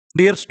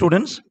Dear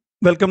students,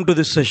 welcome to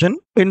this session.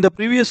 In the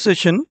previous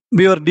session,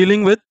 we were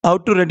dealing with how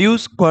to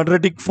reduce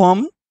quadratic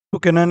form to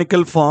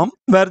canonical form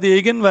where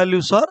the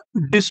eigenvalues are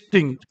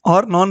distinct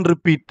or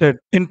non-repeated.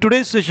 In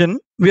today's session,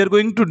 we are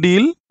going to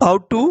deal how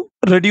to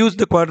reduce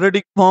the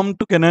quadratic form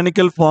to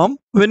canonical form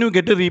when you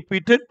get a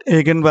repeated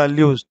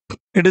eigenvalues.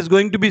 It is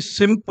going to be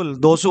simple.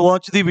 Those who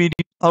watch the video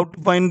how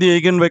to find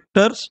the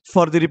eigenvectors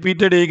for the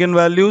repeated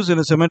eigenvalues in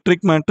a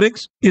symmetric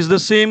matrix is the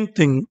same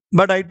thing.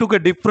 But I took a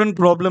different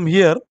problem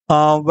here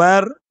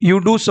where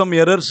you do some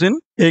errors in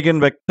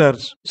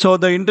eigenvectors. So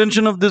the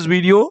intention of this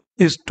video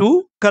is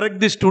to correct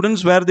the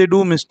students where they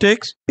do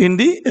mistakes in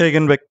the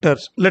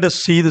eigenvectors. Let us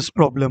see this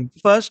problem.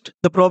 First,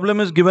 the problem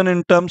is given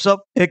in terms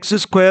of x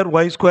square,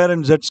 y square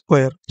and z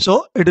square.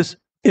 So it is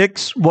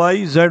x,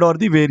 y, z are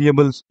the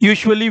variables.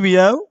 Usually we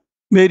have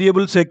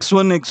variables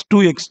x1,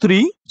 x2,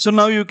 x3. So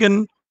now you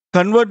can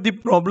convert the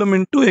problem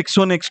into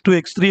x1,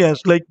 x2, x3 as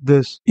like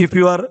this if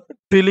you are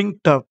feeling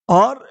tough,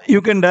 or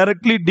you can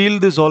directly deal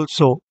this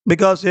also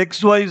because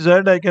x, y, z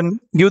I can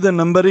give the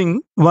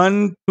numbering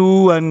 1,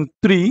 2 and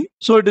 3.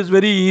 So it is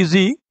very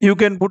easy. You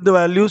can put the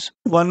values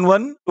 1,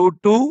 1, 2,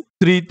 2,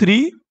 3,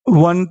 3,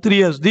 1,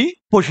 3 as the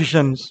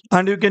positions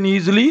and you can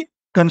easily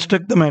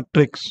construct the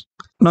matrix.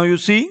 Now you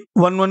see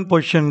 1, 1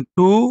 position,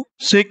 2,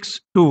 6,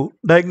 2.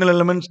 Diagonal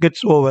elements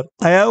gets over.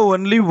 I have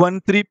only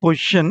 1, 3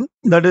 position,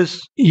 that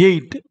is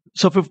 8.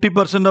 So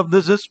 50% of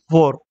this is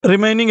 4.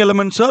 Remaining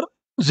elements are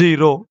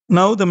 0.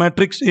 Now the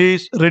matrix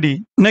is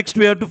ready. Next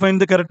we have to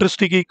find the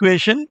characteristic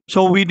equation.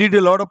 So we did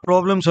a lot of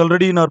problems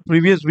already in our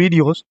previous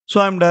videos. So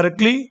I am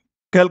directly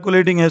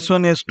calculating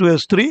S1,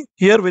 S2, S3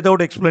 here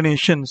without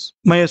explanations.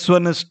 My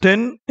S1 is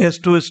 10,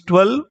 S2 is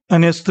 12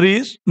 and S3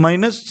 is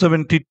minus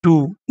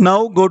 72.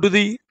 Now go to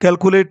the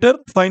calculator,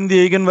 find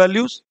the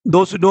eigenvalues.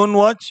 Those who don't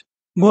watch,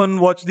 go and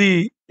watch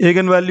the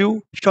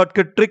eigenvalue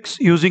shortcut tricks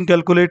using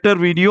calculator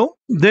video.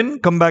 Then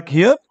come back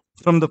here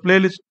from the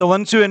playlist. So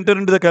once you enter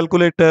into the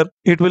calculator,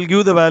 it will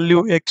give the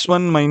value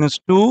x1 minus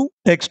 2,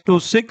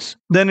 x2 6.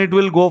 Then it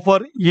will go for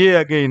a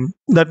again.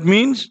 That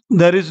means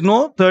there is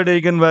no third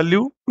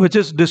eigenvalue which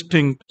is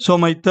distinct. So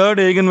my third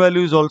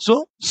eigenvalue is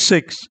also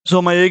 6.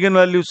 So my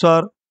eigenvalues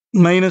are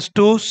minus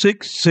 2,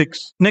 6,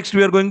 6. Next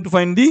we are going to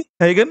find the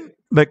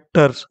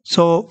eigenvectors.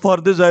 So for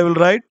this I will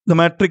write the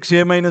matrix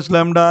A minus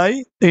lambda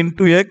I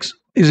into x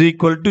is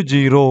equal to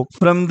 0.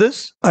 From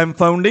this I am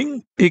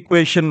finding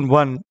equation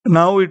 1.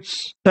 Now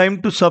it's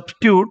time to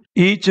substitute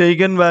each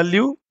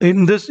eigenvalue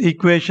in this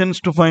equations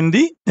to find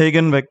the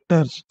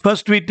eigenvectors.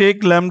 First we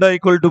take lambda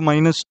equal to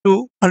minus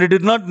 2 and it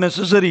is not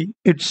necessary,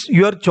 it's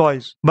your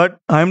choice. But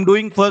I am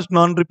doing first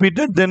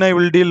non-repeated, then I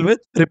will deal with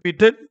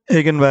repeated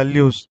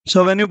eigenvalues.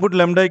 So when you put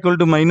lambda equal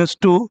to minus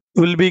 2,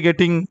 you will be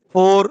getting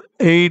 4,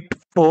 8,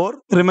 4.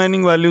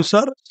 Remaining values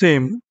are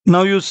same.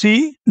 Now you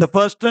see the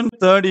first and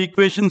third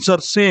equations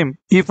are same.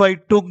 If I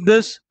took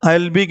this, I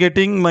will be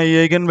getting my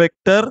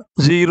eigenvector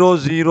 0,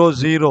 0,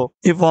 0.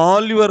 If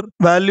all your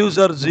values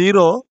are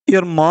 0,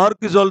 your mark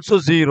is also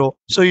 0.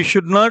 So you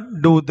should not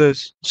do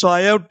this. So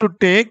I have to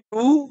take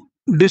two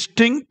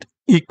distinct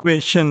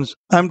equations.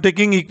 I am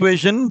taking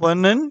equation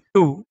 1 and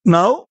 2.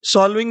 Now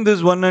solving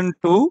this 1 and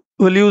 2,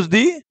 we'll use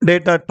the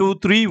data 2,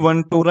 3,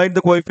 1, 2. Write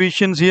the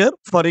coefficients here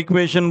for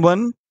equation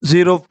 1,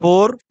 0,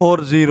 4,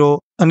 4, 0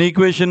 and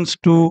equations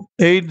 2,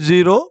 8,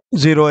 0,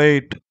 0,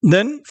 8.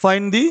 Then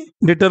find the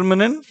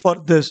determinant for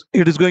this.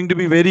 It is going to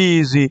be very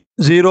easy.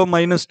 0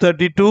 minus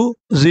 32,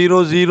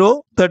 0,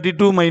 0,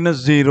 32 minus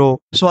 0.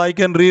 So I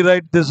can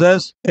rewrite this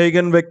as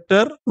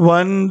eigenvector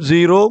 1,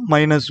 0,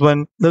 minus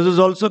 1. This is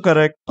also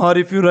correct. Or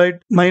if you write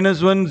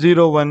minus 1,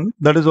 0, 1,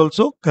 that is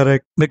also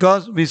correct.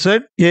 Because we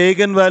said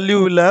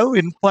eigenvalue will have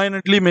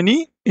infinitely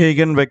many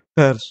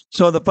eigenvectors.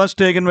 So the first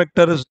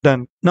eigenvector is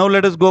done. Now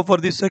let us go for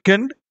the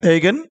second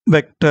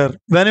eigenvector.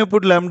 When you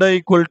put lambda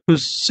equal to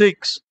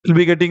 6, you'll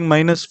be getting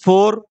minus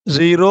 4,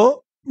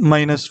 0,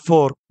 minus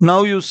 4.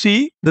 Now you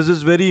see, this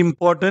is very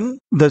important.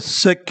 The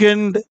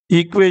second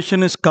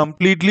equation is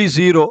completely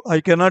 0. I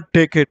cannot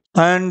take it.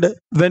 And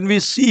when we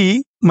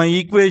see my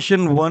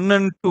equation 1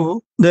 and 2,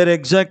 they're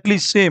exactly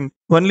same.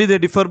 Only they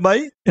differ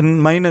by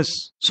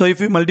minus. So if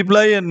you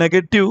multiply a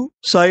negative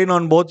sign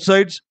on both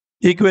sides,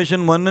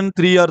 equation 1 and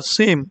 3 are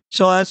same.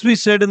 So as we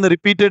said in the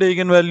repeated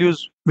eigenvalues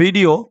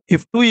video,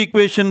 if two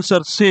equations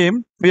are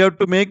same, we have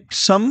to make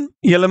some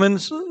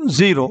elements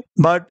 0.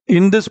 But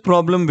in this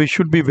problem, we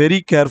should be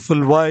very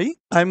careful. Why?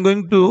 I'm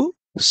going to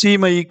see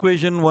my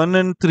equation 1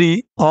 and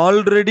 3.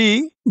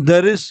 Already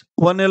there is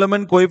one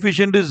element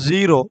coefficient is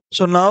 0.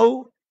 So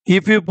now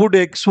if you put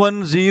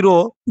x1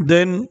 0,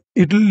 then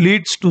it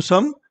leads to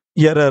some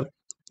error.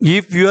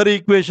 If your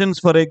equations,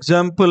 for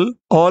example,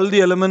 all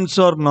the elements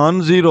are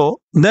non-zero,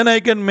 then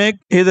I can make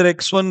either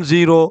x1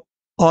 0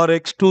 or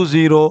x2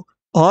 0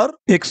 or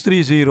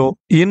x3 0.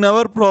 In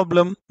our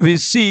problem, we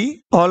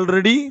see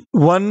already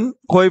one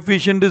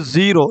coefficient is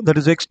 0, that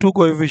is x2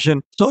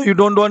 coefficient. So you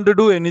don't want to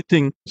do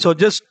anything. So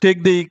just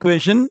take the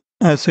equation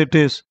as it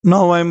is.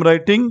 Now I am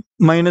writing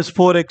minus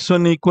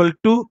 4x1 equal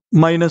to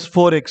minus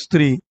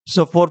 4x3.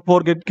 So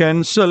 4 get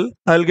cancelled.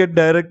 I'll get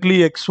directly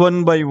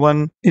x1 by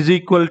 1 is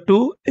equal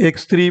to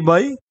x3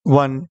 by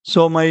 1.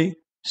 So my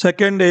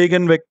second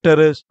eigenvector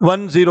is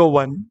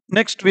 101.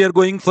 Next, we are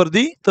going for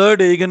the third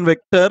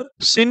eigenvector.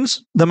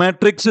 Since the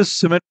matrix is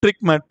symmetric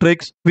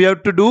matrix, we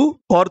have to do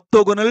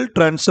orthogonal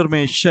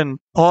transformation.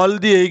 All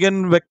the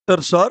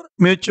eigenvectors are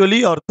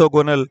mutually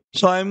orthogonal.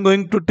 So I am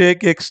going to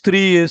take x3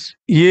 is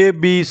A,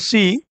 B,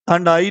 C,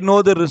 and I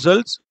know the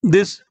results.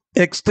 This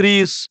x3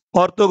 is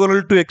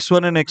orthogonal to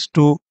x1 and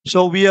x2.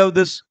 So we have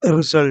this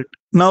result.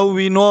 Now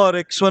we know our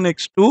x1,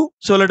 x2.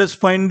 So let us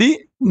find the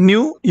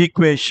new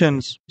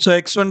equations. So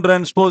x1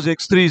 transpose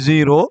x3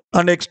 0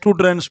 and x2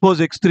 transpose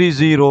x3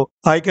 0.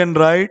 I can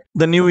write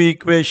the new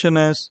equation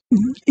as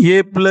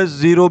a plus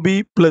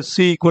 0b plus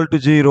c equal to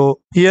 0.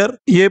 Here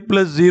a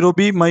plus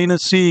 0b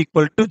minus c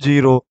equal to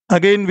 0.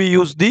 Again we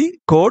use the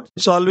code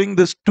solving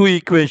these two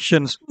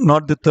equations,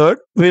 not the third.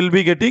 We will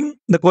be getting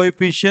the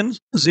coefficients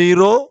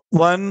 0,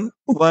 1,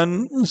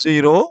 1,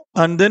 0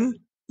 and then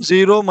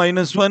 0,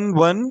 minus 1,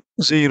 1,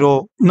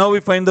 0. Now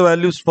we find the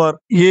values for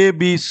A,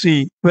 B,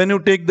 C. When you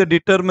take the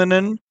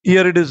determinant,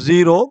 here it is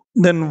 0,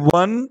 then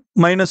 1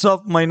 minus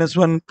of minus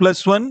 1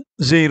 plus 1,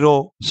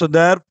 0. So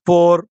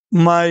therefore,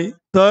 my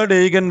third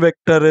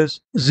eigenvector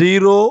is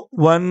 0,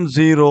 1,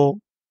 0.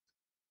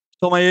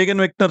 So my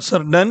eigenvectors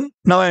are done.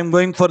 Now I am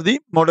going for the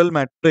model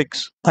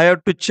matrix. I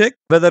have to check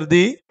whether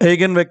the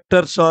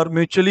eigenvectors are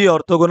mutually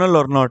orthogonal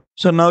or not.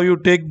 So now you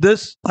take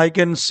this. I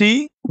can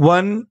see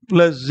 1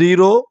 plus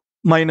 0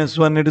 minus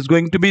 1. It is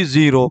going to be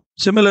 0.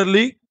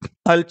 Similarly,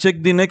 I'll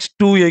check the next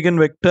two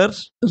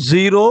eigenvectors.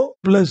 0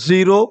 plus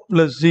 0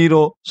 plus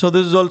 0. So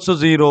this is also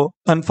 0.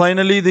 And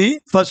finally the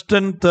first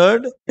and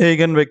third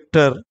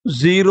eigenvector.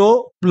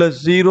 0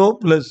 plus 0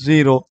 plus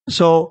 0.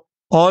 So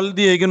all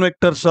the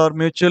eigenvectors are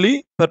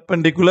mutually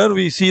perpendicular.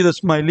 We see the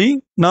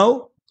smiley.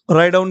 Now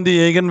write down the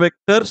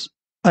eigenvectors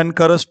and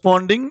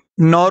corresponding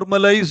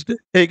normalized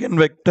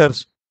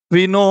eigenvectors.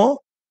 We know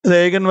the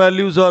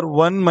eigenvalues are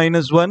 1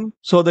 minus 1.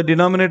 So the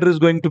denominator is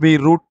going to be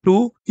root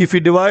 2. If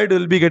we divide, we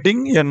will be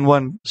getting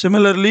n1.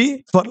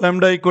 Similarly, for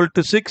lambda equal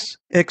to 6,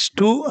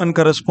 x2 and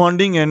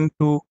corresponding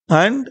n2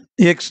 and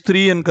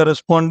x3 and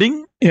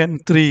corresponding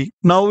n3.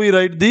 Now we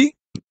write the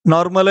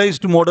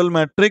normalized model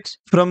matrix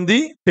from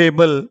the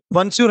table.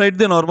 Once you write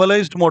the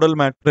normalized model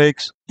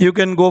matrix, you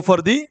can go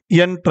for the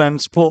n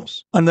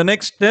transpose. And the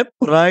next step,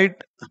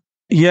 write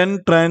n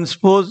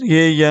transpose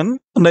an.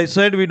 And I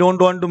said we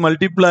don't want to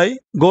multiply.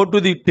 Go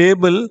to the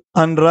table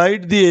and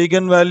write the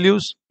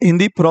eigenvalues in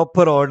the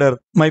proper order.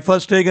 My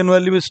first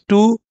eigenvalue is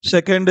 2,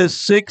 second is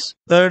 6,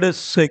 third is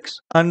 6.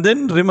 And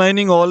then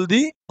remaining all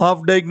the off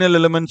diagonal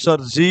elements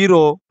are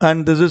 0.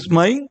 And this is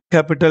my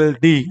capital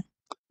D.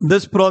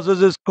 This process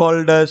is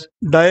called as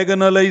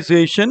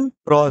diagonalization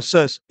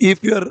process.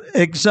 If your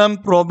exam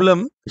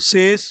problem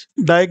says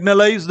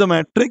diagonalize the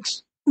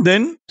matrix,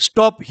 then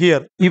stop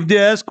here. If they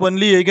ask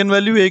only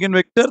eigenvalue,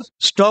 eigenvector,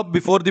 stop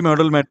before the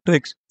model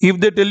matrix. If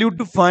they tell you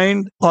to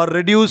find or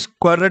reduce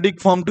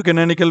quadratic form to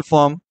canonical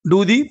form,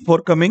 do the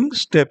foregoing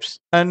steps.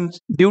 And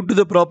due to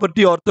the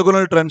property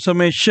orthogonal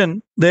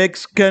transformation, the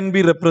x can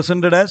be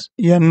represented as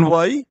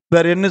ny,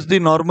 where n is the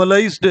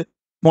normalized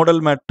model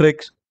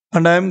matrix.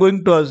 And I am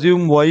going to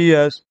assume y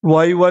as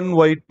y1,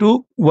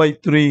 y2,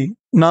 y3.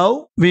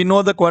 Now we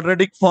know the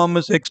quadratic form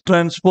is x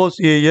transpose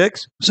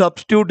ax.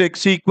 Substitute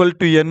x equal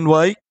to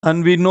ny.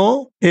 And we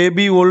know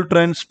AB whole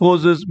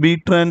transpose is B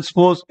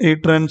transpose A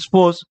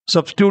transpose.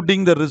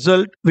 Substituting the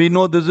result, we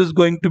know this is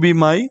going to be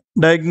my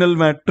diagonal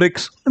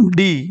matrix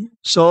D.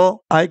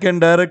 So I can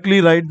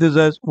directly write this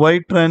as Y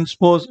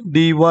transpose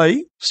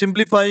dy.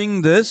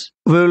 Simplifying this,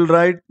 we will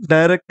write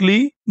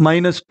directly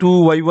minus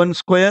 2y1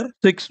 square,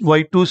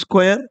 6y2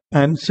 square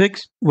and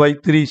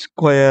 6y3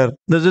 square.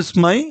 This is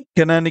my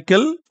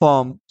canonical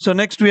form. So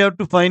next we have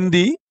to find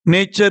the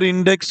nature,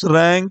 index,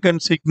 rank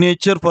and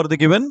signature for the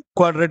given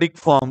quadratic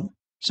form.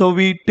 So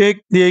we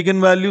take the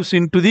eigenvalues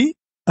into the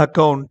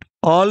account.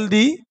 All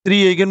the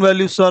three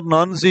eigenvalues are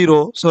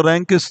non-zero, so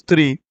rank is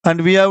 3.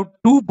 And we have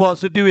two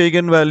positive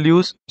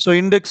eigenvalues, so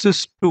index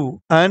is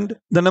 2. And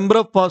the number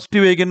of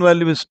positive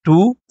eigenvalue is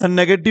 2 and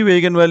negative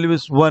eigenvalue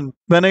is 1.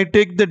 When I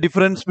take the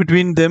difference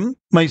between them,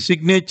 my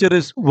signature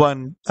is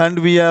 1. And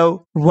we have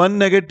one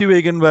negative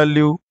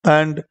eigenvalue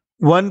and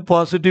one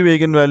positive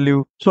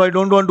eigenvalue. So I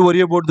don't want to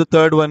worry about the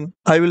third one.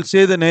 I will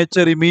say the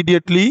nature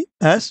immediately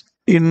as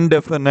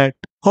indefinite.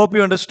 Hope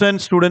you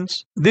understand,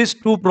 students. These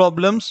two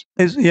problems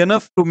is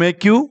enough to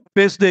make you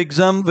face the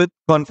exam with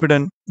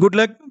confidence. Good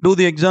luck. Do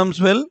the exams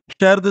well.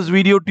 Share this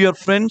video to your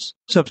friends.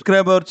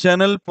 Subscribe our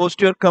channel.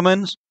 Post your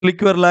comments. Click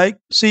your like.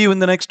 See you in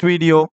the next video.